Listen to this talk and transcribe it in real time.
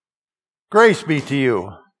Grace be to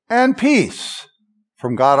you, and peace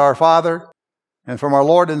from God our Father, and from our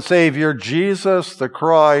Lord and Savior, Jesus the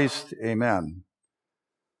Christ. Amen.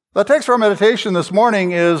 The text for our meditation this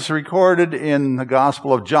morning is recorded in the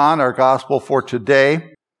Gospel of John, our Gospel for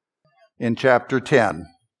today, in chapter 10.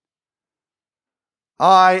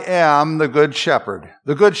 I am the Good Shepherd.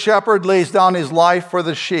 The Good Shepherd lays down his life for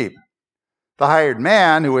the sheep. The hired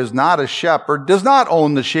man, who is not a shepherd, does not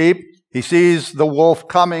own the sheep. He sees the wolf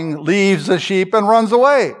coming, leaves the sheep, and runs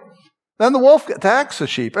away. Then the wolf attacks the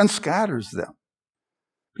sheep and scatters them.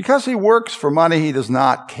 Because he works for money, he does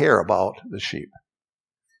not care about the sheep.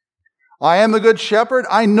 I am the good shepherd.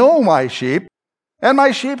 I know my sheep, and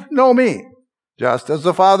my sheep know me, just as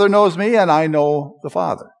the Father knows me, and I know the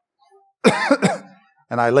Father.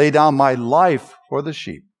 And I lay down my life for the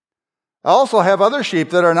sheep. I also have other sheep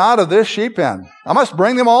that are not of this sheep pen. I must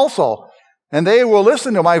bring them also, and they will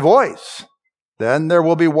listen to my voice. Then there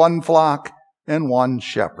will be one flock and one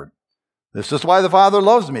shepherd. This is why the Father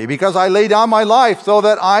loves me, because I lay down my life so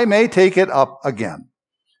that I may take it up again.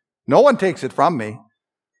 No one takes it from me,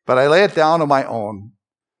 but I lay it down on my own.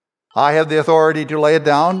 I have the authority to lay it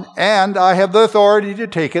down, and I have the authority to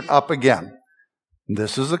take it up again.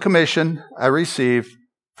 This is the commission I received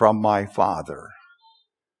from my Father.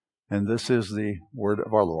 And this is the word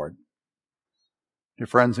of our Lord. Dear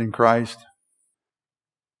friends in Christ,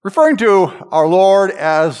 referring to our Lord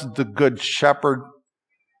as the Good Shepherd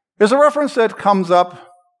is a reference that comes up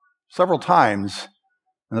several times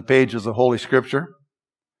in the pages of Holy Scripture.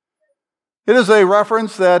 It is a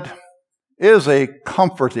reference that is a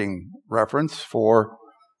comforting reference for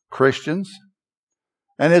Christians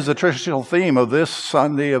and is a traditional theme of this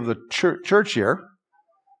Sunday of the church year,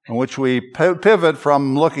 in which we pivot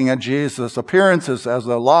from looking at Jesus' appearances as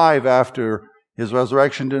alive after his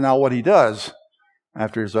resurrection to now what he does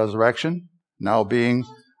after his resurrection, now being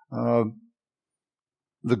as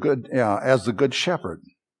the Good Shepherd.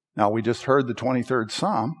 Now, we just heard the 23rd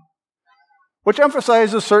Psalm, which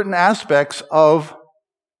emphasizes certain aspects of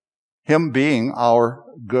him being our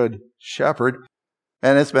Good Shepherd,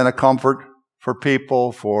 and it's been a comfort for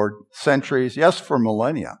people for centuries, yes, for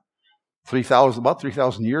millennia. About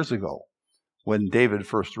 3,000 years ago, when David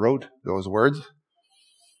first wrote those words.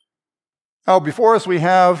 Now, before us we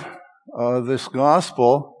have this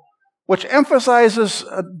gospel, which emphasizes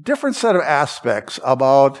a different set of aspects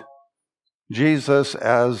about Jesus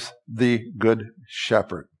as the Good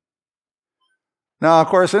Shepherd. Now, of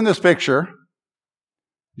course, in this picture,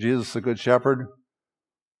 Jesus the Good Shepherd,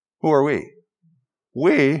 who are we?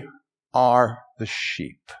 We are the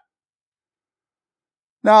sheep.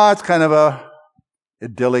 Now, it's kind of a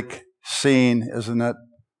idyllic scene, isn't it?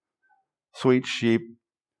 Sweet sheep.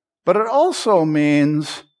 But it also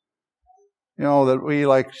means, that we,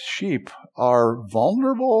 like sheep, are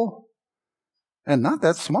vulnerable and not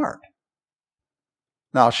that smart.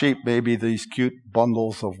 Now, sheep may be these cute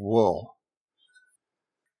bundles of wool.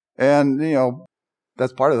 And,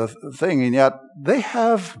 that's part of the thing. And yet, they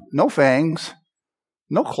have no fangs,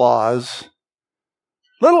 no claws,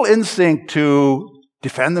 little instinct to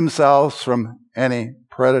defend themselves from any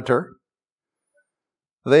predator.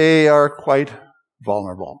 They are quite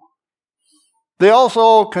vulnerable. They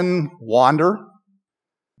also can wander,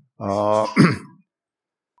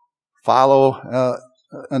 follow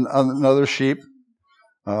another sheep.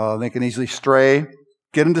 They can easily stray,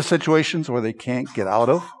 get into situations where they can't get out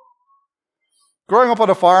of. Growing up on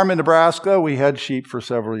a farm in Nebraska, we had sheep for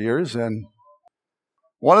several years, and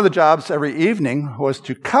one of the jobs every evening was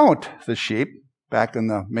to count the sheep back in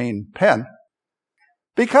the main pen,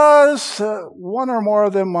 because one or more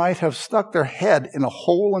of them might have stuck their head in a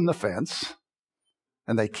hole in the fence,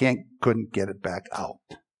 and they couldn't get it back out.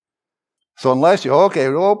 So unless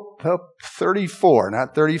 34,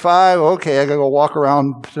 not 35, okay, I gotta go walk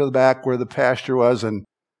around to the back where the pasture was and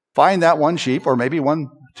find that one sheep, or maybe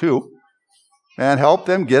two, and help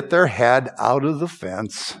them get their head out of the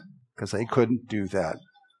fence, because they couldn't do that.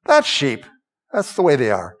 That's sheep. That's the way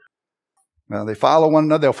they are. Now, they follow one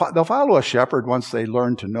another. They'll follow a shepherd once they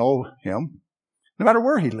learn to know him, no matter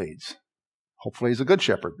where he leads. Hopefully he's a good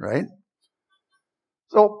shepherd, right?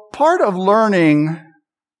 So part of learning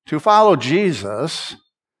to follow Jesus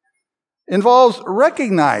involves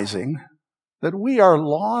recognizing that we are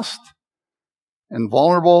lost and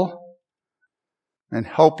vulnerable and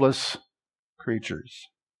helpless creatures.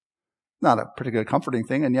 Not a particularly comforting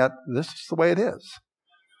thing, and yet this is the way it is.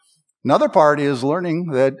 Another part is learning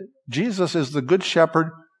that Jesus is the Good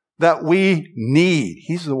Shepherd that we need.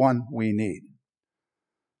 He's the one we need.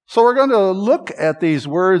 So we're going to look at these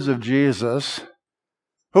words of Jesus,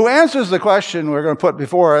 who answers the question we're going to put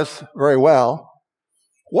before us very well.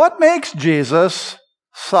 What makes Jesus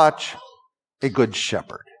such a good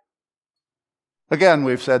shepherd? Again,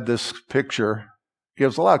 we've said this picture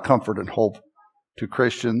gives a lot of comfort and hope to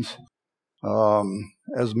Christians.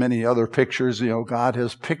 As many other pictures, God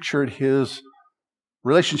has pictured his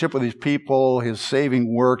relationship with his people, his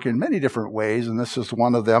saving work in many different ways, and this is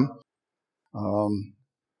one of them.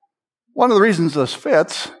 One of the reasons this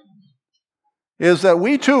fits is that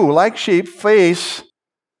we too, like sheep, face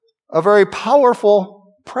a very powerful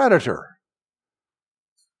predator,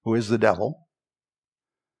 who is the devil,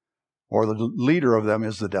 or the leader of them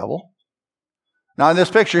is the devil. Now in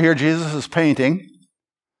this picture here, Jesus is painting.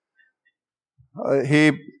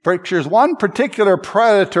 He pictures one particular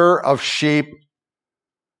predator of sheep,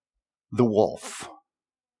 the wolf.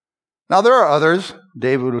 Now there are others.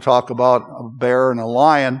 David will talk about a bear and a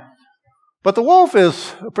lion. But the wolf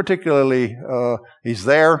is particularly, he's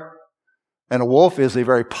there. And a wolf is a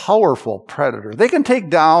very powerful predator. They can take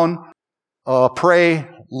down prey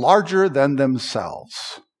larger than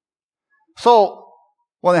themselves. So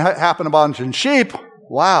when they happen to bunch of sheep,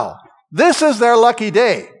 wow, this is their lucky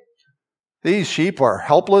day. These sheep are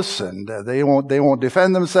helpless and they won't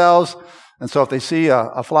defend themselves. And so if they see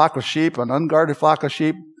a flock of sheep, an unguarded flock of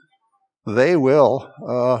sheep, they will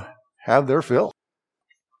have their fill.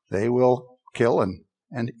 They will kill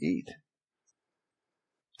and eat.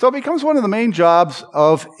 So it becomes one of the main jobs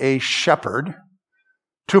of a shepherd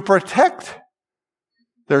to protect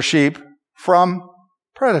their sheep from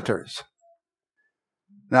predators.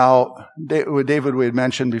 Now, David, we had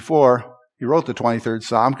mentioned before, he wrote the 23rd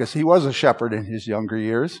Psalm because he was a shepherd in his younger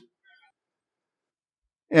years.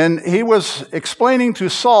 And he was explaining to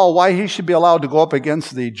Saul why he should be allowed to go up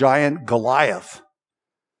against the giant Goliath.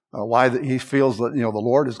 Why he feels that, the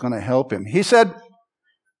Lord is going to help him. He said,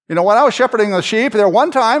 when I was shepherding the sheep,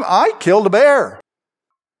 one time I killed a bear.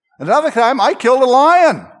 Another time I killed a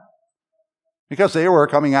lion. Because they were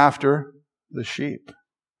coming after the sheep.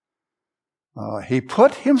 He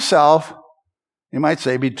put himself, you might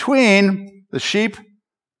say, between the sheep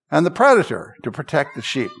and the predator to protect the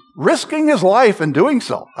sheep, risking his life in doing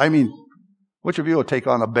so. I mean, which of you would take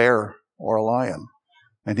on a bear or a lion?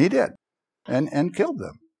 And he did, and killed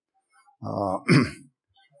them.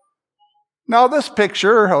 Now, this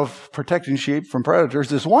picture of protecting sheep from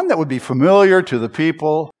predators is one that would be familiar to the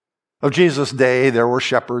people of Jesus' day. There were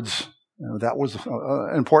shepherds. That was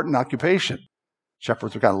an important occupation.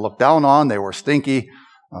 Shepherds were kind of looked down on. They were stinky.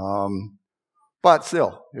 But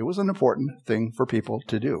still, it was an important thing for people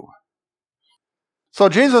to do. So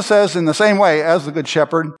Jesus says, in the same way as the Good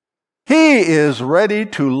Shepherd, he is ready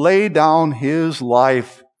to lay down his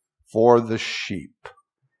life for the sheep.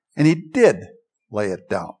 And he did lay it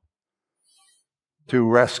down to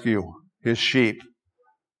rescue his sheep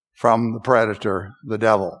from the predator, the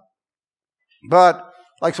devil. But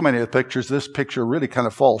like so many of the pictures, this picture really kind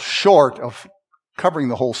of falls short of covering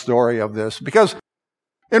the whole story of this. Because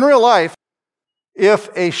in real life, if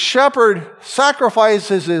a shepherd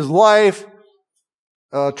sacrifices his life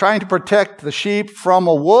trying to protect the sheep from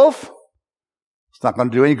a wolf, it's not going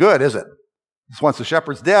to do any good, is it? Because once the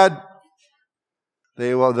shepherd's dead,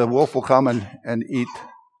 the wolf will come and eat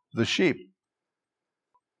the sheep.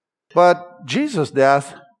 But Jesus'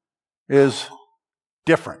 death is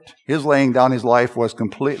different. His laying down his life was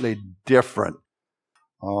completely different.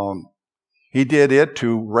 He did it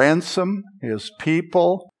to ransom his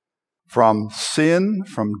people from sin,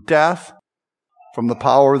 from death, from the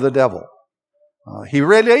power of the devil. He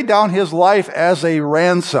really laid down his life as a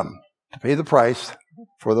ransom to pay the price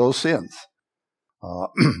for those sins.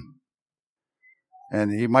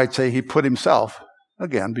 And you might say he put himself,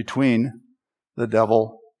 again, between the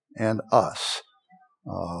devil and us.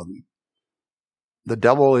 The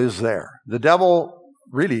devil is there. The devil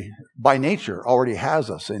really, by nature, already has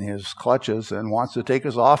us in his clutches and wants to take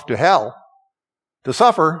us off to hell to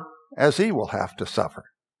suffer as he will have to suffer.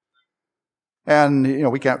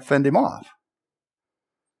 And, we can't fend him off.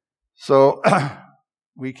 So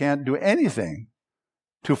we can't do anything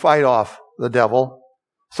to fight off the devil.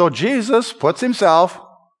 So Jesus puts himself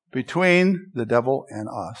between the devil and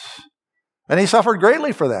us. And he suffered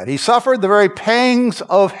greatly for that. He suffered the very pangs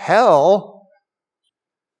of hell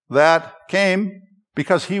that came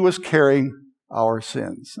because he was carrying our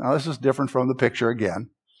sins. Now, this is different from the picture again,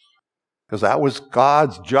 because that was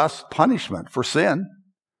God's just punishment for sin.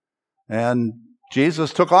 And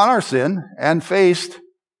Jesus took on our sin and faced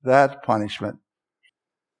that punishment,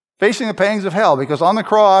 facing the pangs of hell, because on the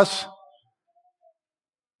cross,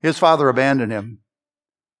 his Father abandoned him.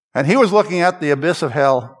 And he was looking at the abyss of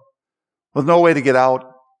hell with no way to get out.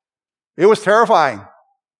 It was terrifying.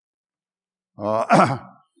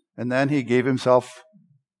 And then he gave himself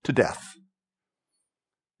to death.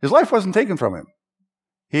 His life wasn't taken from him.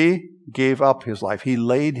 He gave up his life. He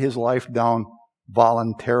laid his life down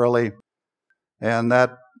voluntarily, and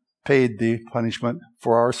that paid the punishment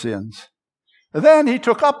for our sins. And then he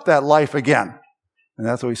took up that life again, and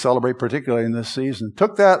that's what we celebrate particularly in this season.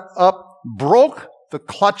 Took that up, broke the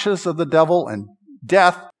clutches of the devil and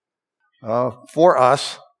death for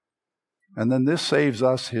us, and then this saves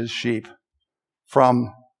us, his sheep,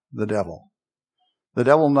 from the devil. The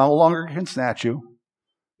devil no longer can snatch you,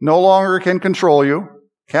 no longer can control you,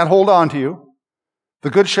 can't hold on to you. The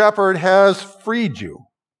Good Shepherd has freed you,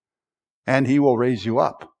 and he will raise you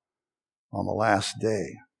up on the last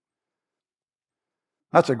day.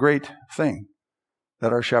 That's a great thing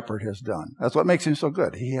that our shepherd has done. That's what makes him so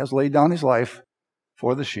good. He has laid down his life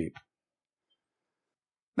for the sheep.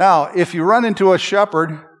 Now, if you run into a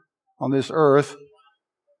shepherd on this earth,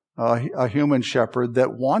 a human shepherd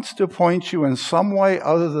that wants to point you in some way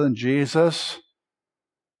other than Jesus,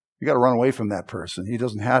 you got to run away from that person. He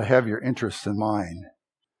doesn't have your interest in mind.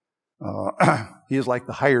 He is like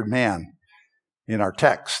the hired man in our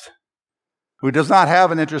text, who does not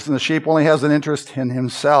have an interest in the sheep, only has an interest in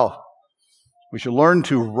himself. We should learn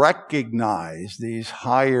to recognize these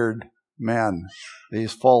hired men,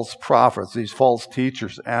 these false prophets, these false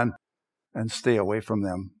teachers, and stay away from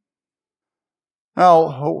them.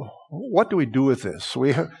 Now, what do we do with this?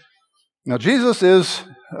 Now, Jesus is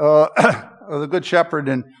the Good Shepherd,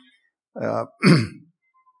 and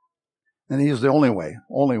he is the only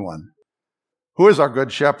one. Who is our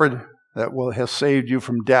Good Shepherd that has saved you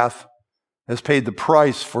from death, has paid the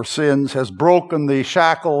price for sins, has broken the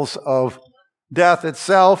shackles of death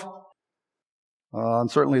itself,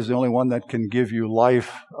 and certainly is the only one that can give you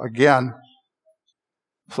life again.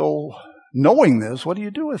 So, knowing this, what do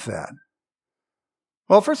you do with that?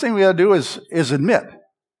 Well, first thing we got to do is admit.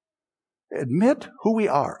 Admit who we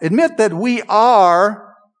are. Admit that we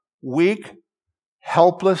are weak,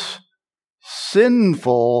 helpless,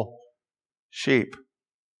 sinful sheep.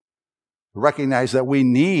 Recognize that we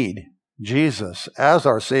need Jesus as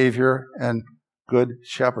our Savior and Good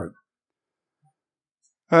Shepherd.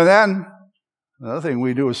 And then, another thing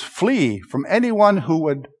we do is flee from anyone who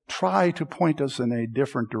would try to point us in a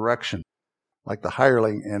different direction, like the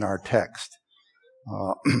hireling in our text.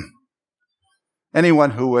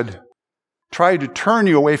 Anyone who would try to turn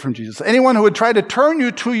you away from Jesus. Anyone who would try to turn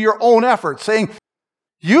you to your own efforts, saying,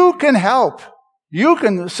 you can help. You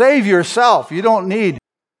can save yourself. You don't need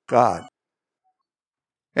God.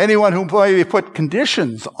 Anyone who maybe put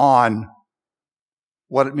conditions on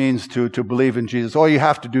what it means to believe in Jesus. Oh, you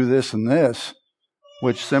have to do this and this,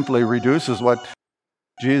 which simply reduces what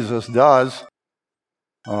Jesus does.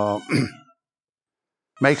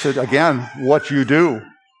 Makes it, again, what you do.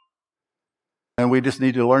 And we just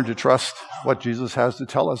need to learn to trust what Jesus has to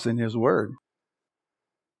tell us in His Word.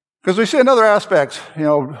 Because we see in other aspects,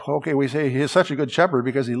 we say He is such a good shepherd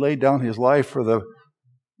because He laid down His life for the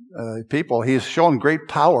people. He has shown great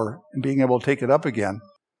power in being able to take it up again.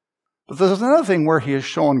 But there's another thing where He has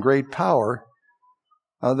shown great power,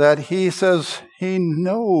 that He says He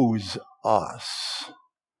knows us.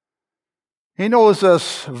 He knows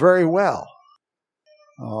us very well.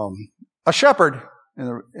 A shepherd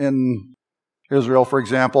in Israel, for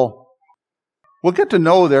example, will get to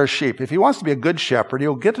know their sheep. If he wants to be a good shepherd,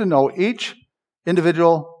 he'll get to know each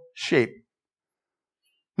individual sheep.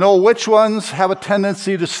 Know which ones have a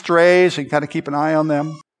tendency to stray, so you can kind of keep an eye on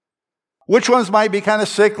them. Which ones might be kind of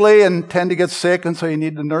sickly and tend to get sick, and so you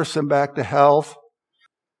need to nurse them back to health.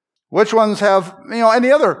 Which ones have,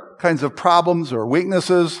 any other kinds of problems or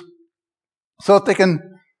weaknesses, so that they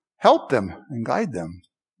can help them and guide them.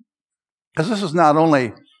 Because this is not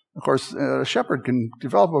only, of course, a shepherd can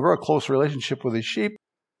develop a very close relationship with his sheep,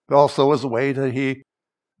 but also as a way that he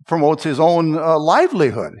promotes his own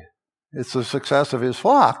livelihood. It's the success of his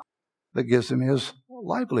flock that gives him his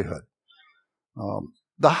livelihood.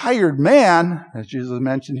 The hired man, as Jesus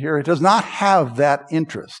mentioned here, does not have that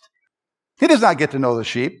interest. He does not get to know the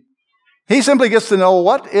sheep. He simply gets to know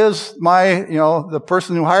what is the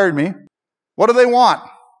person who hired me. What do they want?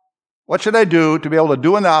 What should I do to be able to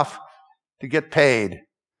do enough to get paid?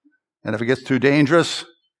 And if it gets too dangerous,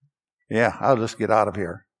 I'll just get out of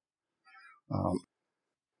here.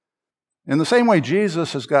 In the same way,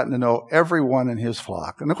 Jesus has gotten to know everyone in His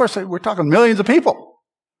flock. And of course, we're talking millions of people.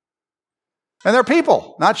 And they're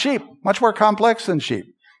people, not sheep. Much more complex than sheep.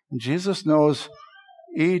 And Jesus knows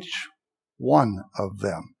each one of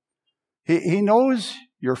them. He knows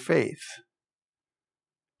your faith.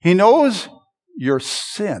 He knows your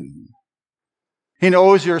sin. He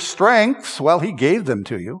knows your strengths. Well, He gave them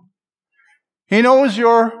to you. He knows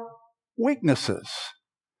your weaknesses.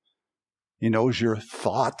 He knows your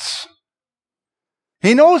thoughts.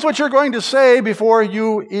 He knows what you're going to say before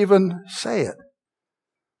you even say it.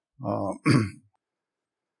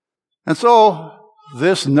 And so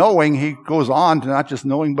this knowing, he goes on to not just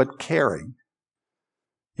knowing, but caring.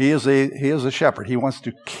 He is a shepherd. He wants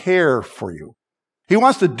to care for you. He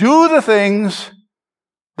wants to do the things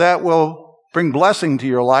that will bring blessing to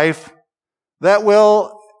your life, that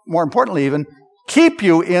will, more importantly even, keep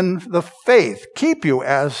you in the faith, keep you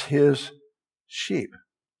as his sheep.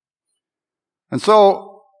 And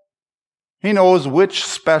so he knows which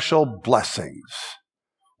special blessings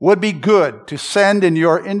would be good to send in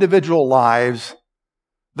your individual lives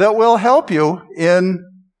that will help you in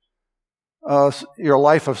your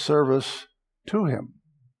life of service to him.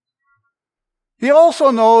 He also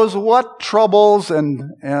knows what troubles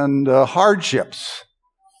and hardships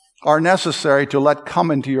are necessary to let come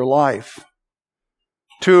into your life,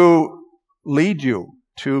 to lead you,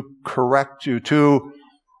 to correct you, to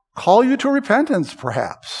call you to repentance,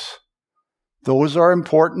 perhaps. Those are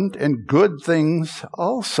important and good things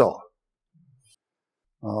also.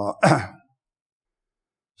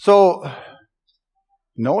 So,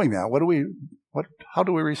 knowing that, how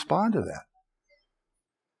do we respond to that?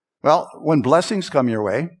 Well, when blessings come your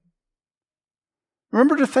way,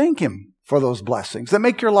 remember to thank him for those blessings that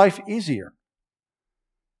make your life easier.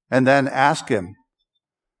 And then ask him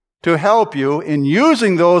to help you in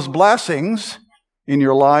using those blessings in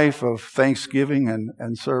your life of thanksgiving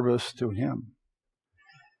and service to him.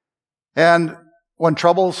 And when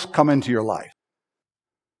troubles come into your life,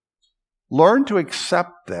 learn to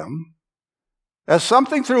accept them as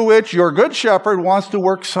something through which your good shepherd wants to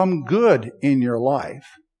work some good in your life.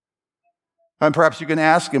 And perhaps you can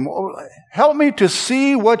ask him, help me to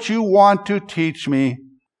see what you want to teach me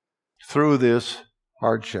through this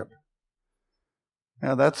hardship.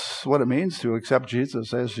 Now, that's what it means to accept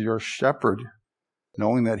Jesus as your shepherd,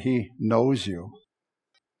 knowing that he knows you.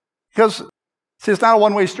 Because, see, it's not a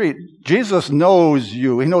one-way street. Jesus knows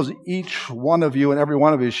you. He knows each one of you and every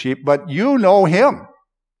one of his sheep, but you know him.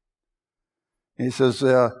 He says,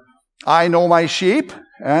 I know my sheep,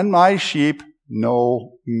 and my sheep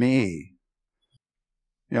know me.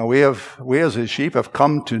 You know, we as his sheep have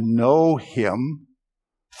come to know him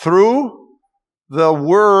through the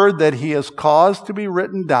word that he has caused to be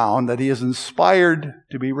written down, that he has inspired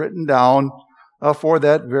to be written down for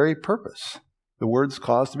that very purpose. The word's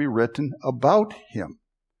caused to be written about him.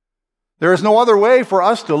 There is no other way for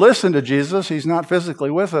us to listen to Jesus. He's not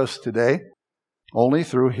physically with us today, only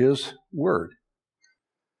through his word.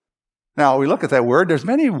 Now, we look at that word. There's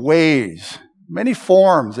many ways, many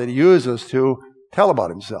forms that he uses to tell about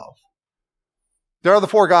himself. There are the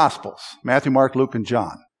four Gospels, Matthew, Mark, Luke, and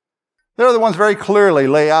John. They're the ones very clearly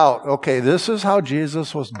lay out, okay, this is how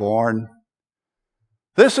Jesus was born.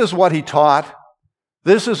 This is what he taught.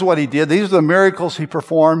 This is what he did. These are the miracles he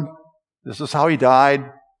performed. This is how he died.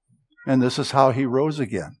 And this is how he rose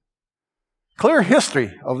again. Clear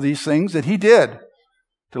history of these things that he did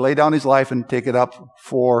to lay down his life and take it up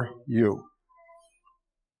for you.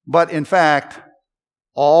 But in fact,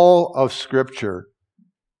 all of Scripture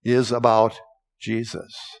is about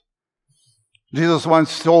Jesus. Jesus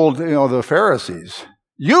once told, the Pharisees,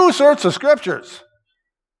 you search the Scriptures,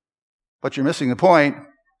 but you're missing the point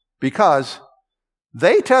because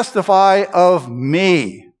they testify of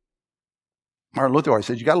me. Martin Luther always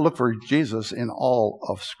said, you got to look for Jesus in all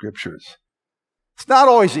of Scriptures. It's not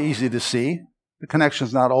always easy to see. The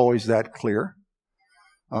connection's not always that clear.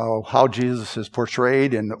 How Jesus is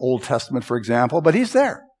portrayed in the Old Testament, for example, but he's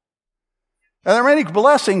there. And there are many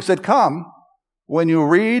blessings that come when you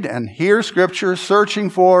read and hear Scripture, searching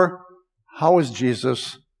for how is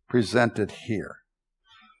Jesus presented here.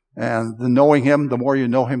 And knowing him, the more you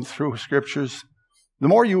know him through Scriptures, the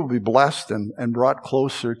more you will be blessed and brought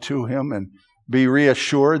closer to him and be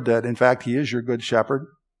reassured that, in fact, he is your good shepherd.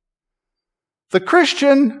 The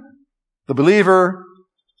Christian, the believer,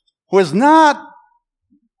 who has not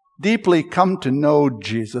deeply come to know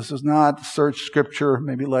Jesus, has not searched Scripture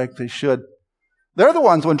maybe like they should, they're the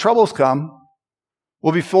ones, when troubles come,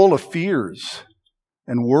 will be full of fears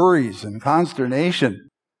and worries and consternation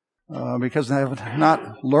because they have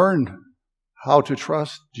not learned how to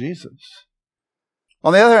trust Jesus.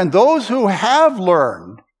 On the other hand, those who have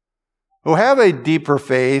learned, who have a deeper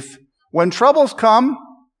faith, when troubles come,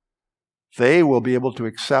 they will be able to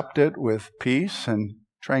accept it with peace and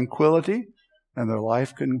tranquility, and their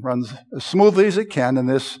life can run as smoothly as it can in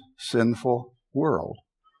this sinful world.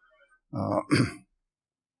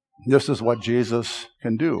 This is what Jesus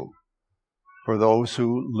can do for those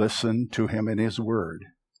who listen to him in his word.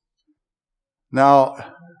 Now,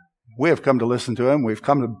 we have come to listen to him. We've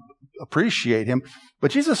come appreciate him.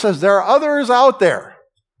 But Jesus says there are others out there.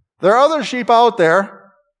 There are other sheep out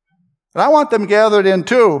there, and I want them gathered in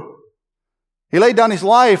too. He laid down his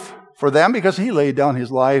life for them because he laid down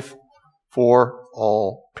his life for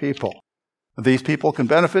all people. These people can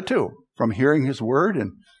benefit too from hearing his word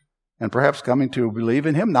and perhaps coming to believe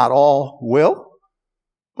in him. Not all will,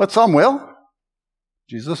 but some will.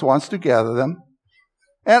 Jesus wants to gather them.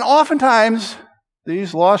 And oftentimes,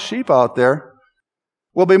 these lost sheep out there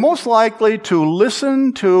will be most likely to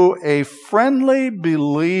listen to a friendly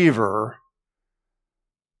believer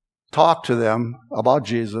talk to them about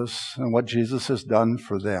Jesus and what Jesus has done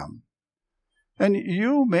for them. And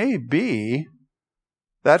you may be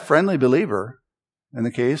that friendly believer in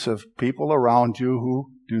the case of people around you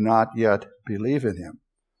who do not yet believe in him.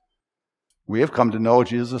 We have come to know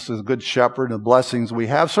Jesus as a good shepherd and the blessings we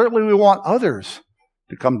have. Certainly we want others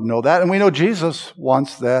to come to know that, and we know Jesus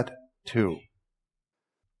wants that too.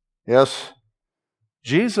 Yes,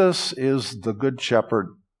 Jesus is the good shepherd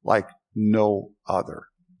like no other.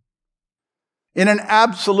 In an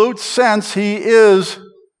absolute sense, he is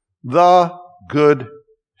the good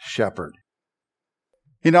shepherd.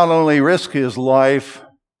 He not only risked his life,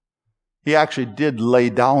 he actually did lay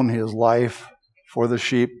down his life for the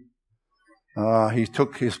sheep. He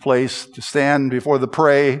took his place to stand before the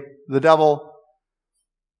prey, the devil,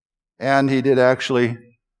 and he did actually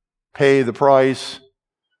pay the price,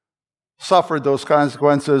 suffered those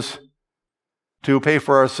consequences to pay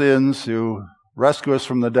for our sins, to rescue us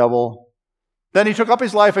from the devil. Then he took up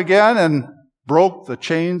his life again and broke the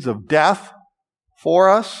chains of death for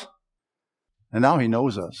us. And now he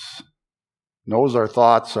knows us, knows our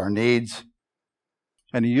thoughts, our needs,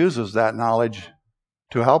 and he uses that knowledge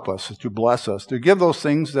to help us, to bless us, to give those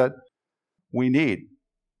things that we need.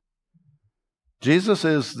 Jesus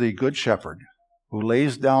is the good shepherd who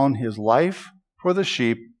lays down his life for the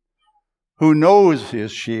sheep, who knows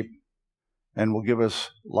his sheep, and will give us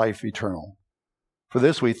life eternal. For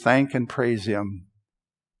this we thank and praise him.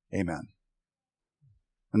 Amen.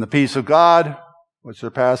 And the peace of God, which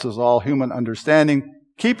surpasses all human understanding,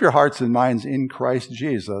 keep your hearts and minds in Christ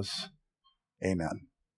Jesus. Amen.